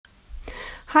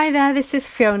Hi there, this is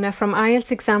Fiona from IELTS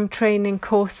Exam Training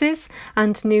Courses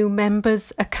and New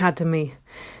Members Academy.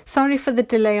 Sorry for the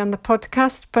delay on the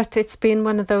podcast, but it's been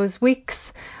one of those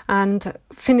weeks and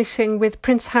finishing with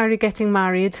Prince Harry getting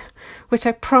married, which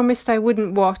I promised I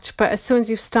wouldn't watch, but as soon as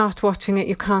you start watching it,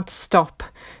 you can't stop.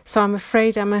 So I'm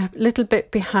afraid I'm a little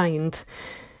bit behind.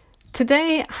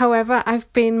 Today, however,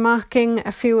 I've been marking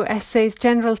a few essays,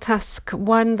 General Task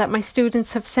 1, that my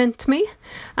students have sent me,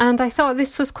 and I thought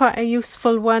this was quite a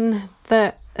useful one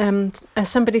that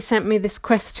somebody sent me this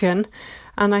question,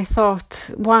 and I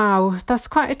thought, wow, that's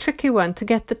quite a tricky one to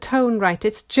get the tone right.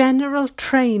 It's General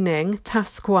Training,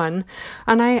 Task 1,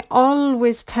 and I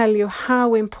always tell you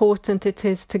how important it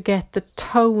is to get the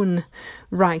tone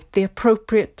right, the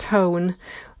appropriate tone,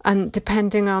 and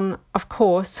depending on, of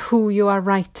course, who you are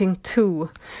writing to.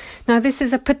 Now, this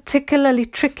is a particularly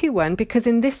tricky one because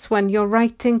in this one, you're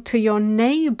writing to your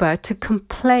neighbour to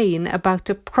complain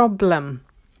about a problem.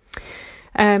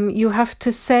 You have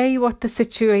to say what the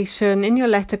situation in your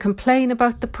letter, complain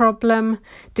about the problem,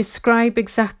 describe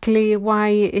exactly why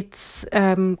it's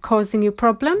causing you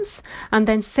problems, and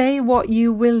then say what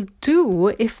you will do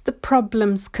if the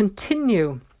problems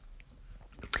continue.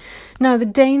 Now, the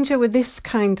danger with this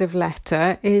kind of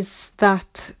letter is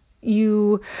that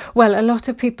a lot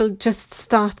of people just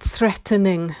start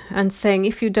threatening and saying,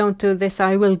 if you don't do this,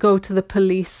 I will go to the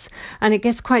police. And it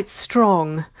gets quite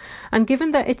strong. And given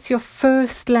that it's your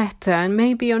first letter and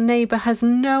maybe your neighbour has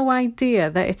no idea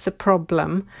that it's a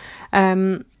problem,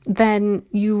 then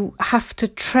you have to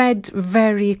tread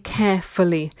very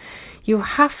carefully. You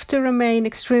have to remain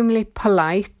extremely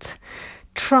polite.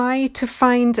 Try to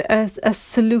find a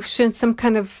solution, some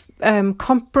kind of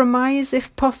compromise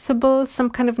if possible, some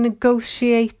kind of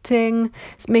negotiating,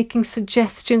 making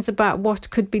suggestions about what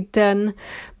could be done.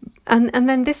 And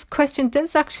then this question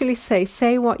does actually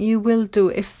say what you will do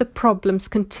if the problems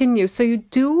continue. So you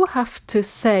do have to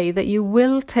say that you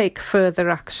will take further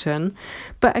action.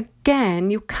 But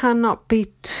again, you cannot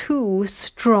be too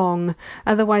strong.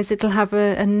 Otherwise, it'll have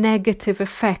a negative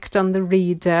effect on the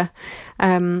reader,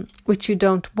 which you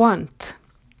don't want.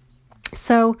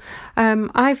 So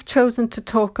I've chosen to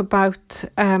talk about...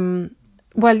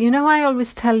 I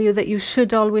always tell you that you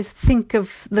should always think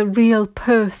of the real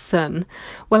person.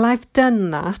 Well, I've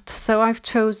done that. So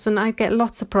I get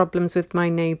lots of problems with my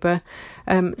neighbour,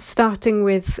 started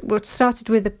with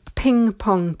a ping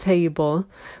pong table,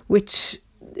 which,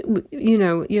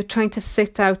 you're trying to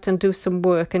sit out and do some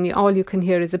work and all you can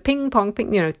hear is a ping pong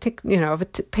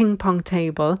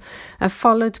table,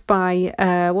 followed by,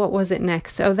 what was it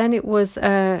next? Oh, then it was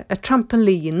a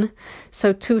trampoline.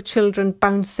 So two children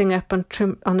bouncing up on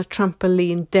a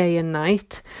trampoline day and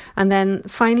night. And then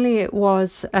finally it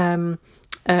was a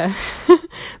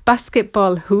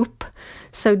basketball hoop.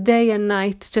 So day and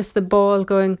night, just the ball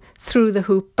going through the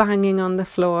hoop, banging on the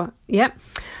floor. Yep.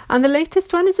 And the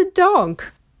latest one is a dog,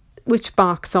 which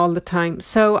barks all the time.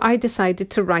 So I decided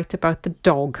to write about the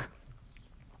dog.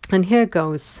 And here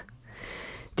goes.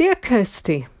 Dear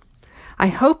Kirsty, I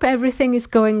hope everything is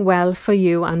going well for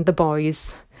you and the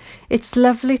boys. It's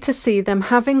lovely to see them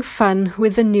having fun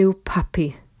with the new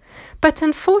puppy. But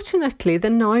unfortunately, the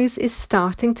noise is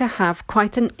starting to have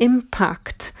quite an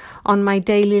impact on my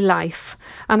daily life,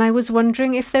 and I was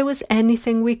wondering if there was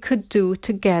anything we could do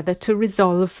together to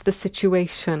resolve the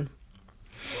situation.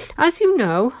 As you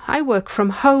know, I work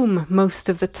from home most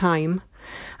of the time,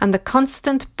 and the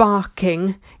constant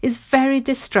barking is very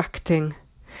distracting,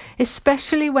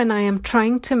 especially when I am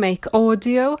trying to make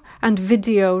audio and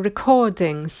video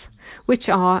recordings, which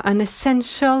are an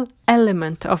essential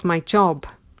element of my job.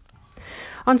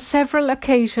 On several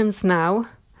occasions now,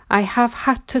 I have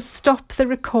had to stop the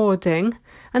recording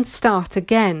and start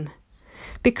again,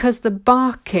 because the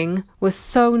barking was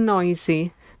so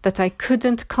noisy that I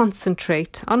couldn't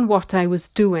concentrate on what I was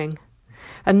doing.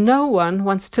 And no one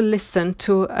wants to listen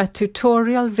to a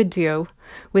tutorial video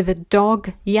with a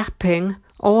dog yapping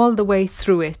all the way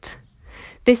through it.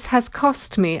 This has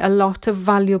cost me a lot of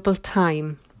valuable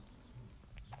time.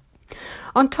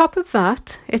 On top of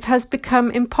that, it has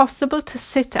become impossible to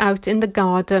sit out in the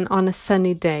garden on a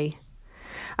sunny day,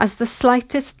 as the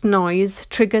slightest noise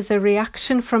triggers a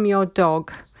reaction from your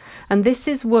dog, and this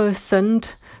is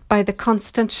worsened by the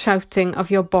constant shouting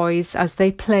of your boys as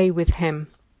they play with him.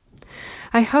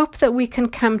 I hope that we can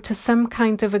come to some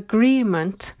kind of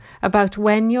agreement about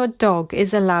when your dog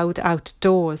is allowed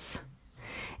outdoors.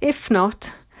 If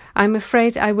not, I'm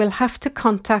afraid I will have to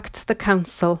contact the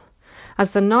council,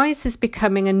 as the noise is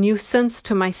becoming a nuisance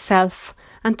to myself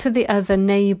and to the other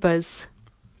neighbours.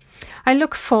 I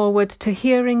look forward to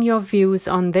hearing your views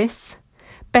on this.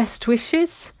 Best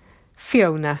wishes,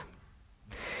 Fiona.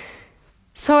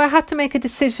 So I had to make a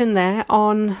decision there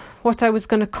on what I was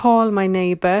going to call my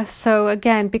neighbour. So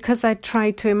again, because I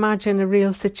tried to imagine a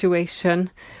real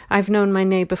situation, I've known my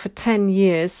neighbour for 10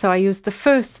 years, so I used the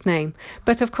first name.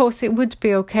 But of course, it would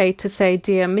be okay to say,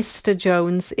 dear Mr.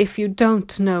 Jones, if you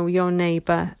don't know your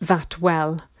neighbour that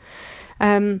well.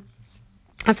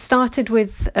 I've started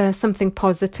with something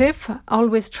positive.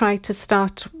 Always try to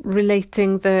start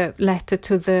relating the letter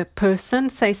to the person.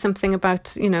 Say something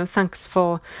about, thanks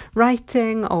for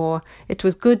writing, or it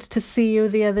was good to see you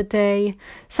the other day.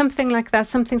 Something like that,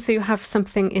 something so you have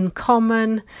something in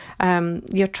common.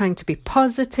 You're trying to be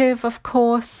positive, of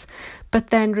course,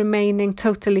 but then remaining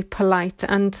totally polite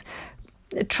and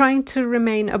trying to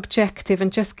remain objective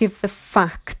and just give the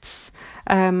facts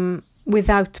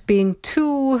without being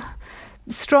too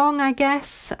strong, I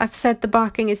guess. I've said the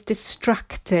barking is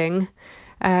distracting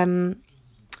and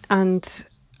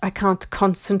I can't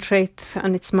concentrate,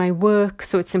 and it's my work,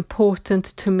 so it's important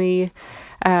to me,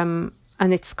 and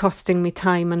it's costing me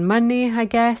time and money, I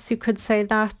guess you could say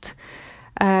that.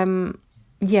 So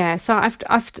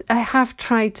I have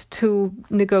tried to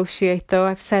negotiate, though.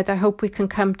 I've said I hope we can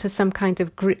come to some kind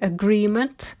of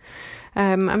agreement.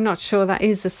 I'm not sure that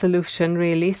is a solution,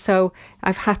 really. So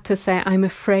I've had to say I'm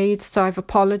afraid. So I've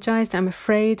apologised. I'm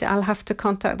afraid I'll have to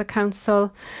contact the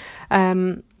council.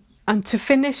 And to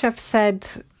finish, I've said,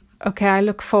 okay, I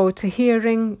look forward to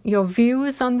hearing your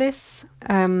views on this.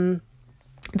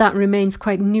 That remains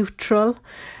quite neutral,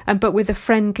 but with a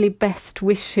friendly best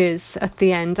wishes at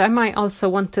the end. I might also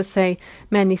want to say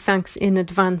many thanks in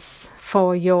advance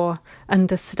for your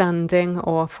understanding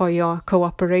or for your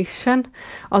cooperation,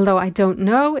 although I don't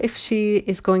know if she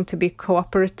is going to be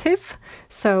cooperative,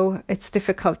 so it's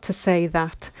difficult to say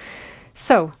that.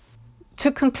 So,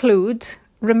 to conclude,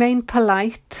 remain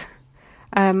polite,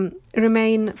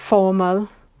 remain formal,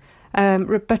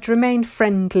 but remain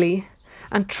friendly,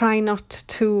 and try not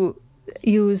to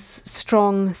use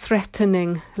strong,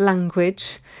 threatening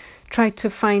language. Try to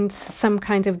find some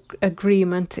kind of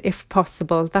agreement if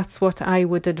possible. That's what I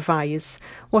would advise.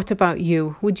 What about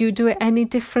you? Would you do it any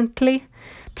differently?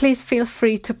 Please feel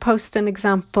free to post an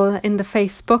example in the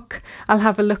Facebook. I'll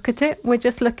have a look at it. We're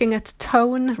just looking at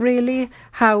tone, really,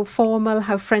 how formal,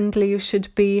 how friendly you should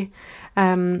be.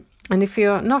 And if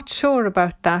you're not sure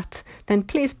about that, then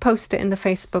please post it in the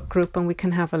Facebook group and we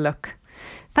can have a look.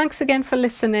 Thanks again for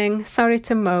listening. Sorry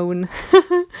to moan.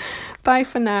 Bye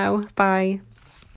for now. Bye.